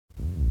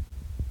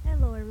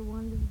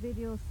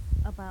videos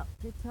about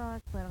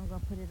TikTok, but I'm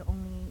gonna put it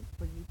only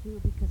for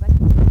YouTube because I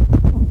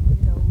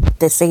can't.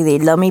 They say they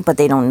love me, but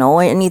they don't know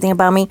anything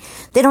about me.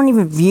 They don't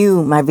even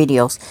view my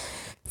videos.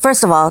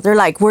 First of all, they're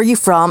like, "Where are you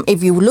from?"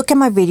 If you look at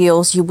my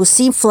videos, you will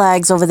see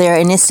flags over there,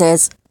 and it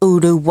says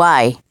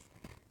Uruguay.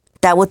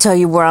 That will tell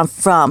you where I'm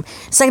from.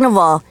 Second of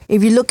all,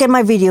 if you look at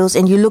my videos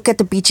and you look at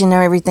the beach and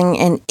everything,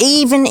 and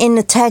even in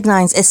the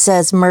taglines, it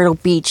says Myrtle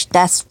Beach.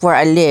 That's where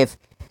I live.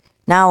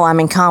 Now I'm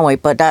in Conway,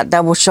 but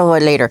that will show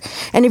it later.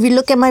 And if you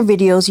look at my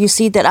videos, you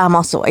see that I'm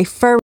also a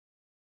furry,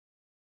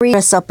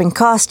 dress up in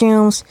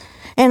costumes,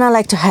 and I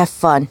like to have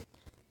fun.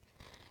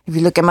 If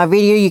you look at my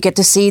video, you get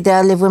to see that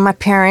I live with my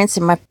parents,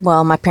 and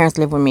my parents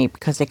live with me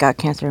because they got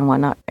cancer and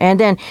whatnot. And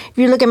then if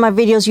you look at my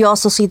videos, you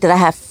also see that I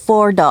have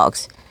 4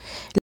 dogs.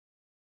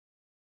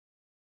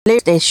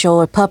 They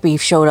show a puppy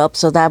showed up,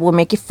 so that will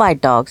make it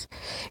 5 dogs.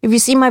 If you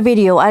see my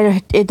video,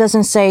 it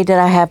doesn't say that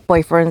I have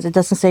boyfriends. It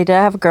doesn't say that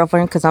I have a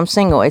girlfriend because I'm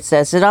single. It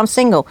says that I'm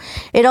single.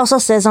 It also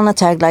says on the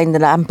tagline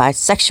that I'm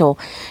bisexual.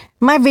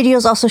 My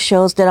videos also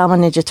shows that I'm a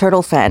Ninja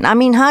Turtle fan. I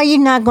mean, how are you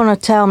not gonna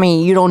tell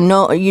me you don't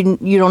know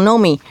you don't know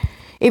me?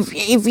 If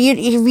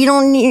you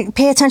don't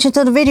pay attention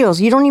to the videos,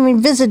 you don't even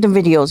visit the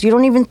videos. You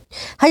don't even,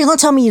 how you gonna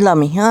tell me you love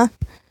me, huh?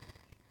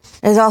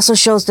 It also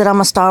shows that I'm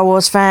a Star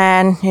Wars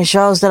fan. It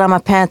shows that I'm a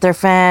Panther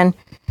fan.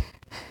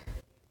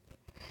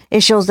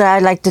 It shows that I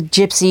like the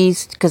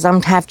gypsies because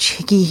I'm half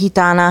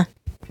Gitana.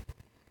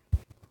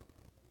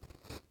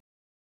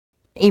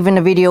 Even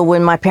the video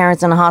with my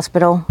parents in the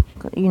hospital.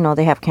 You know,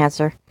 they have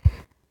cancer.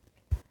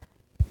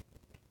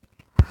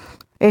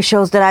 It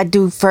shows that I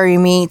do furry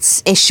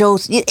meets. It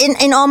shows,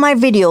 in all my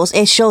videos,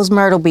 it shows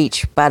Myrtle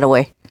Beach, by the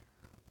way.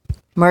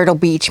 Myrtle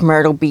Beach,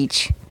 Myrtle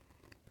Beach.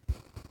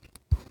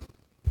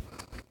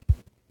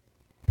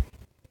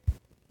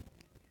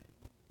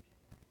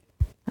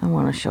 I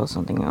want to show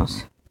something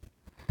else.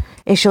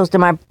 It shows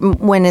that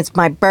when it's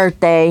my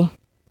birthday.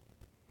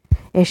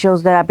 It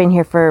shows that I've been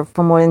here for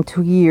more than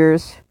 2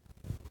 years.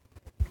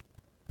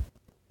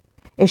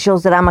 It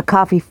shows that I'm a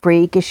coffee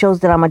freak. It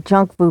shows that I'm a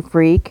junk food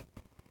freak.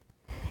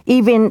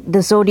 Even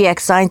the zodiac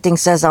sign thing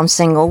says I'm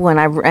single when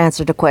I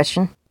answer the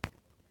question.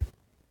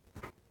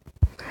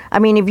 I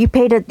mean, if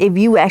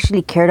you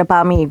actually cared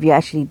about me, if you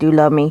actually do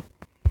love me,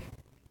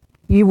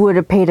 you would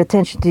have paid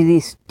attention to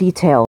these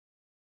details.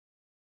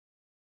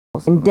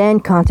 And then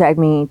contact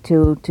me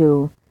to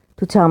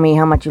tell me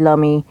how much you love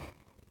me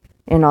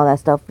and all that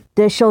stuff.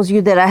 This shows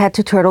you that I had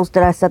 2 turtles,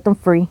 that I set them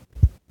free.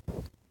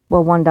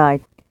 Well, 1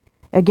 died.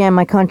 Again,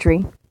 my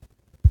country.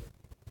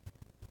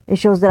 It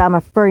shows that I'm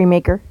a furry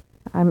maker.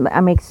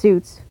 I make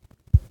suits.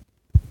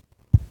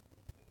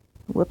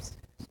 Whoops,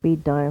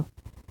 speed dial.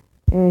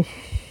 That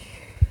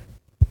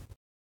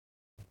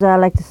I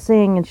like to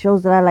sing. It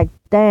shows that I like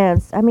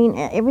dance. I mean,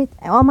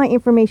 all my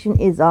information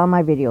is on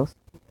my videos.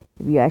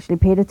 If you actually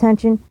paid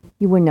attention,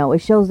 you would know. It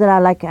shows that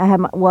I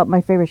have what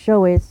my favorite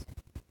show is,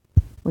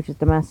 which is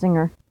The Masked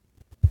Singer.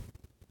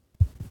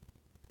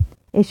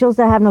 It shows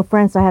that I have no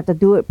friends, so I have to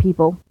do it,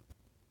 people.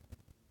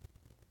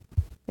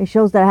 It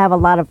shows that I have a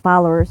lot of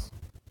followers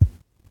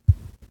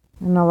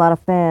and a lot of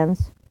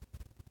fans,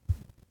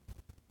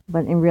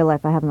 but in real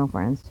life I have no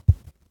friends.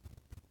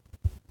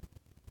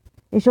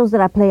 It shows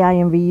that I play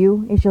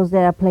IMVU. It shows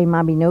that I play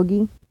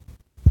Mabinogi.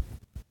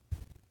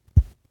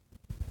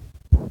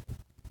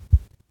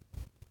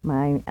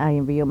 My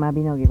IMVU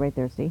Mabinogi right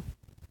there, see?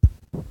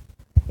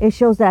 It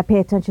shows that I pay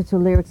attention to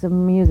lyrics of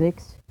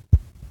musics.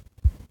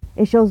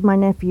 It shows my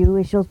nephew.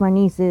 It shows my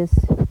nieces.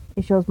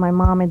 It shows my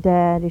mom and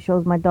dad. It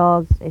shows my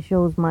dogs. It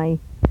shows my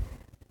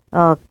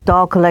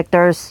doll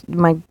collectors.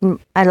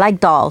 I like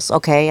dolls,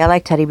 okay? I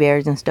like teddy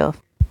bears and stuff.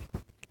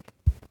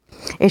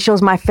 It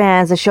shows my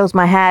fans. It shows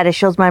my hat. It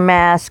shows my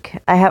mask.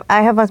 I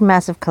have a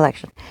massive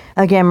collection.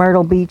 Again,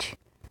 Myrtle Beach.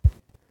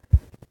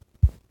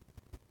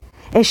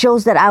 It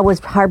shows that I was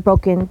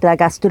heartbroken, that I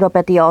got stood up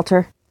at the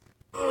altar,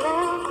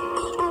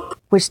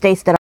 which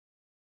states that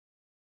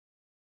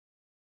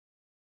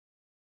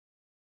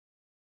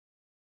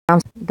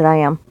I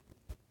am.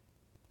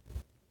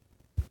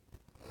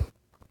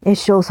 It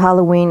shows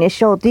Halloween.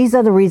 These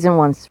are the reason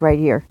ones right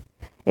here.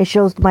 It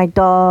shows my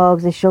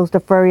dogs. It shows the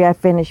furry I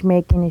finished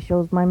making. It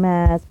shows my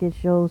mask. It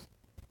shows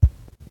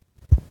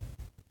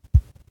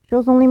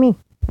only me.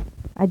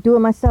 I do it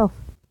myself.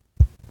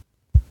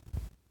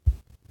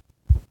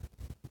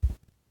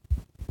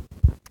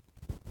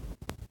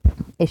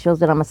 It shows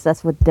that I'm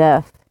obsessed with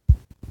death.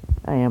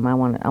 I am. I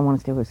want to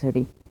stay with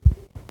City.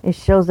 It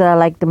shows that I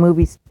like the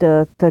movies,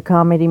 the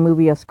comedy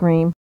movie of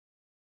Scream.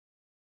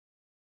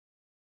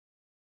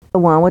 The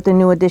one with the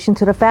new addition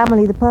to the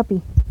family, the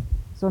puppy.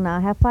 So now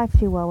I have 5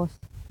 chihuahuas.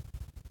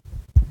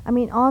 I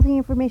mean, all the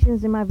information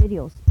is in my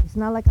videos. It's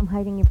not like I'm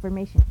hiding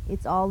information.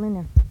 It's all in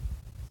there.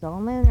 It's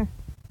all in there.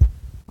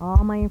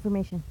 All my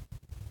information.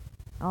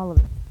 All of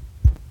it.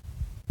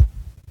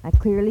 I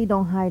clearly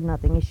don't hide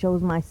nothing. It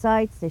shows my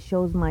sites. It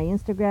shows my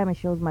Instagram. It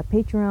shows my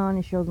Patreon.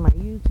 It shows my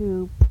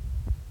YouTube.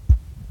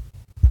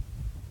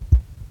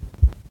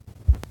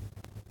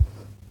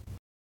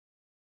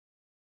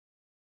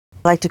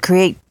 I like to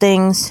create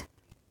things.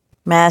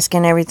 mask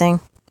and everything.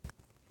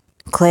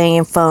 Clay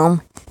and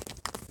foam.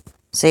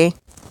 See?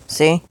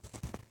 See?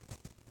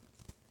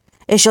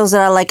 It shows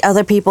that I like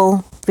other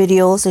people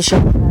videos. It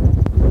shows that I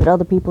like with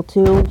other people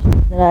too. It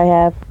shows that I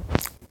have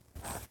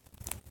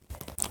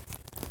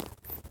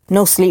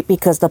no sleep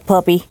because the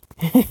puppy.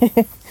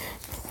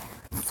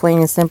 Plain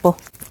and simple.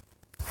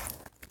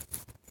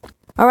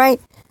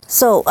 Alright?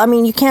 So, I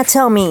mean, you can't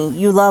tell me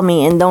you love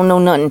me and don't know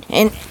nothing.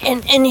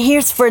 And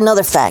here's for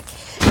another fact.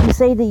 You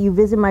say that you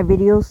visit my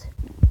videos.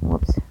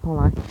 Whoops, hold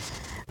on.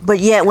 But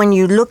yet, when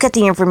you look at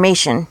the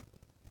information,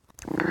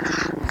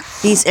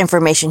 these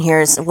information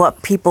here is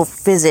what people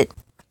visit.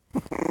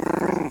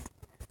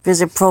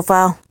 Visit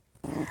profile.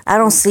 I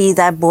don't see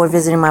that boy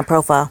visiting my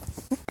profile.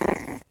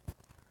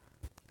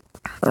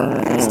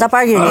 Stop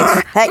arguing.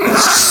 Hey.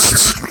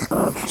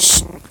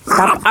 Shh.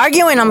 Stop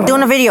arguing. I'm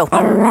doing a video.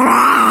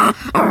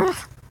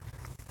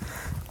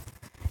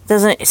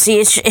 Doesn't see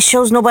it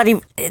shows nobody.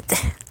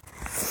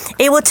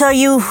 It will tell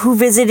you who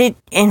visited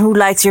and who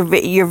likes your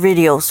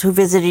videos, who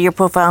visited your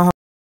profile.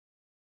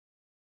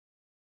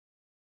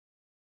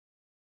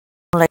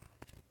 Like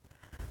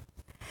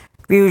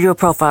view your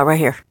profile right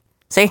here.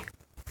 See?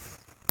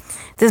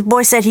 This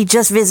boy said he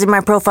just visited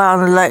my profile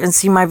and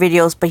see my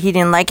videos, but he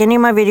didn't like any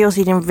of my videos.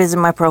 He didn't visit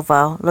my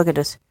profile. Look at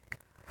this.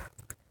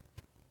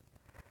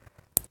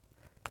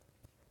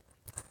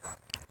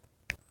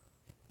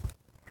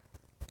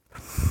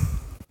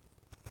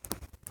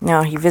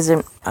 No, he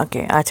visited.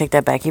 Okay, I take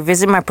that back. He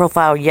visited my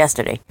profile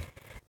yesterday,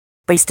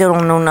 but he still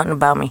don't know nothing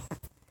about me.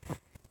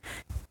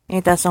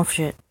 Ain't that some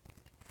shit?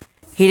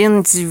 He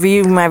didn't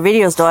view my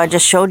videos though. I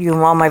just showed you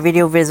all my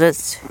video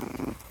visits,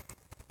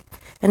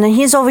 and then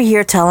he's over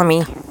here telling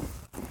me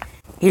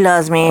he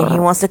loves me and he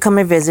wants to come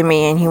and visit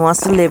me and he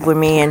wants to live with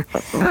me and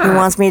he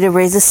wants me to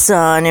raise a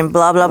son and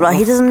blah blah blah.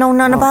 He doesn't know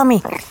nothing about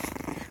me.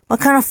 What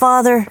kind of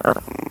father?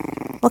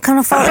 What kind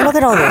of father? Look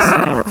at all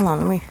this. Hold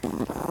on,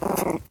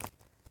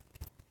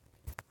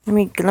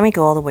 let me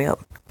go all the way up.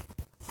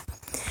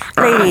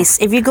 Ladies,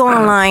 if you go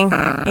online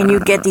and you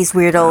get these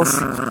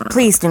weirdos,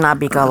 please do not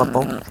be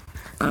gullible.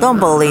 Don't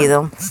believe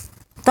them.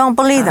 Don't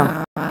believe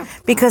them.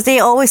 Because they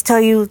always tell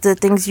you the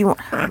things you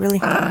really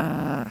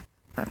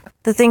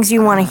the things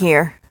you want to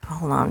hear.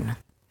 Hold on.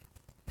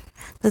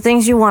 The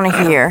things you want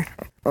to hear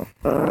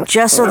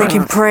just so they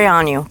can prey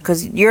on you,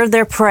 because you're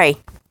their prey.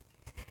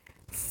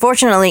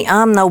 Fortunately,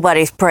 I'm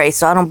nobody's prey,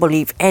 so I don't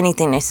believe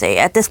anything they say.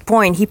 At this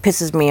point, he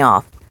pisses me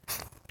off.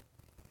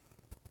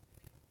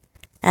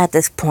 At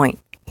this point,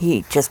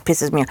 he just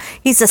pisses me off.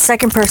 He's the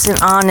second person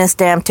on this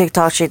damn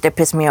TikTok shit that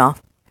pissed me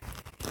off.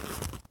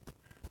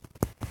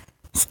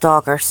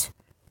 Stalkers.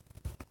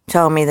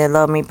 Tell me they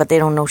love me, but they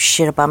don't know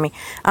shit about me.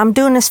 I'm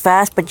doing this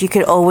fast, but you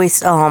could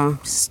always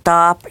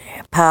stop,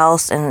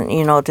 pause, and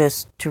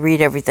just to read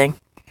everything.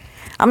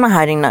 I'm not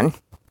hiding nothing.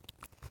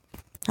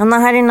 I'm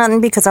not hiding nothing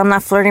because I'm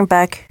not flirting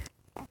back.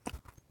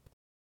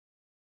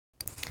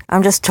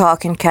 I'm just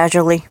talking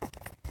casually.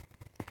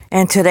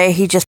 And today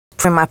he just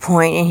proved my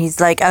point, and he's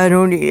like,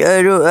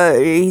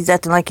 he's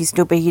acting like he's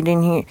stupid. He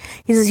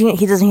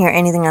doesn't hear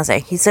anything I say.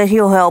 He said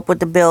he'll help with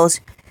the bills.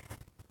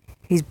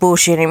 He's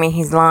bullshitting me.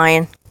 He's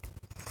lying.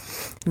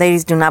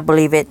 Ladies, do not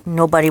believe it.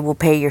 Nobody will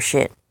pay your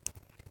shit.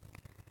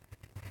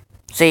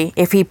 See,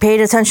 if he paid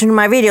attention to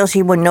my videos,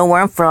 he would know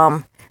where I'm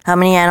from, how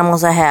many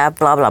animals I have,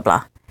 blah, blah,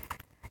 blah.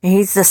 And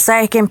he's the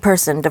second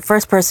person. The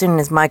first person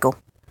is Michael.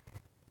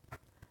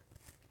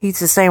 He's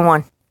the same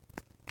one.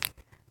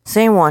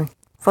 Same one.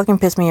 Fucking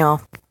pissed me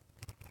off.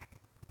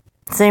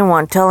 Same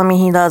one. Telling me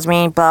he loves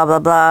me, blah, blah,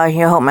 blah.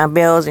 He'll help my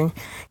bills, and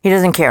he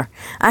doesn't care.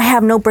 I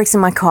have no brakes in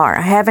my car.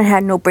 I haven't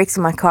had no brakes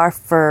in my car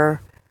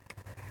for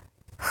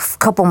a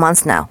couple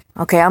months now.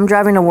 Okay, I'm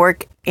driving to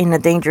work in a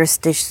dangerous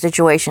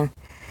situation.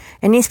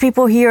 And these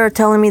people here are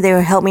telling me they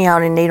will help me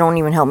out, and they don't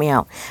even help me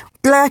out.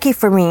 Lucky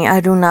for me, I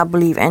do not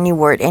believe any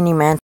word any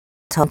man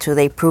tells until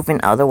they've proven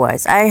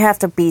otherwise. I have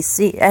to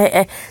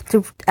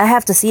I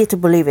have to see it to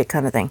believe it,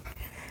 kind of thing.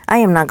 I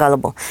am not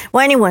gullible.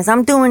 Well, anyways,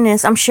 I'm doing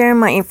this. I'm sharing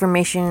my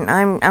information.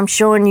 I'm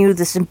showing you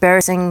this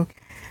embarrassing,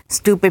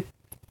 stupid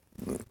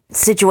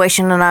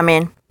situation that I'm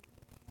in,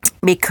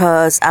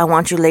 because I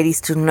want you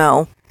ladies to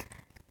know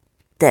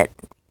that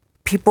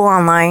people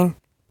online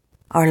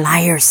are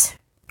liars.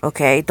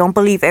 Okay? Don't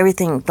believe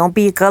everything. Don't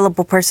be a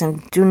gullible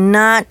person. Do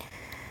not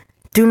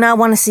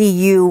want to see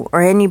you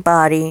or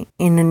anybody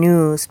in the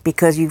news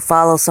because you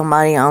follow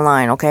somebody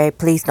online. Okay?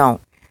 Please don't.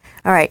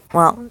 All right.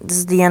 Well, this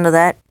is the end of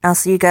that. I'll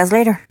see you guys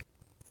later.